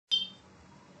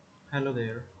Hello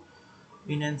there.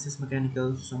 In Ansys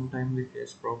Mechanical, sometimes we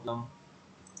face problem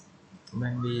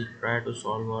when we try to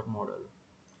solve our model.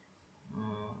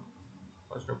 Uh,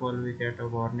 First of all, we get a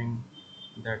warning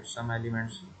that some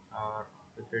elements are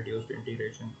with reduced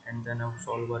integration, and then our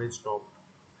solver is stopped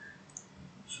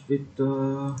with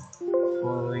the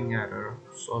following error.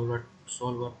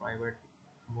 Solver private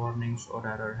warnings or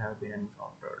error have been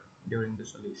encountered during the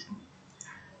solution.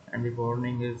 And the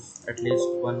warning is at least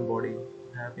one body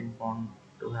have been found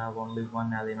to have only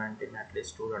one element in at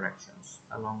least two directions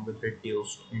along with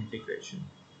reduced integration.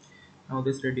 Now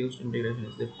this reduced integration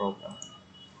is the problem.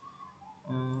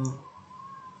 Uh,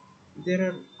 there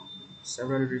are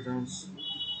several reasons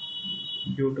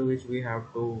due to which we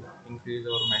have to increase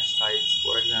our mesh size.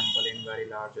 For example, in very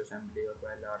large assembly or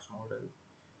very large model,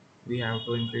 we have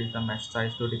to increase the mesh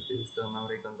size to decrease the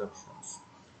memory consumptions.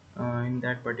 In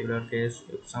that particular case,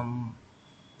 if some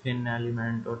thin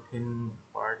element or thin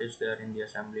part is there in the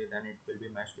assembly, then it will be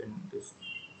meshed in this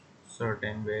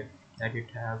certain way that it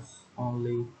has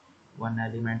only one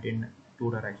element in two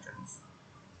directions.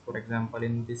 For example,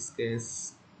 in this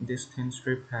case, this thin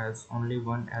strip has only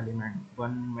one element,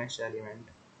 one mesh element,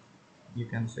 you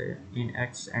can say, in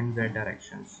x and z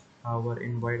directions. However,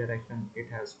 in y direction it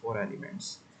has four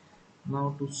elements.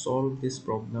 Now to solve this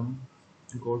problem,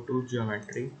 go to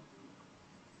geometry,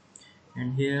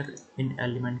 and here in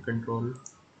element control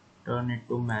turn it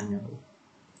to manual,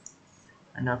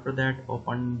 and after that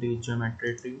open the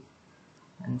geometry tree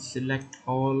and select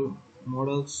all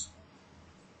models,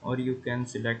 or you can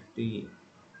select the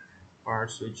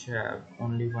parts which have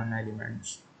only one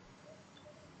element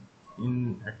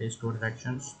in at least two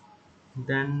directions.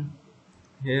 Then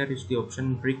here is the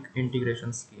option brick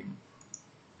integration scheme,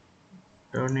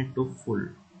 turn it to full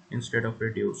instead of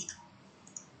reduced,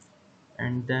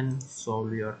 and then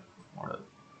solve your model.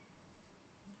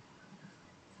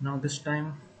 Now this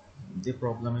time the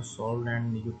problem is solved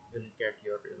and you will get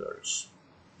your results.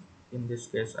 In this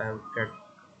case I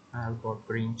have got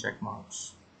green check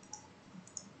marks.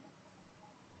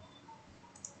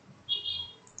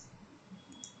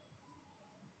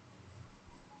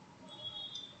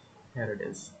 Here it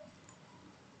is.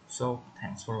 So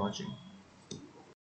thanks for watching.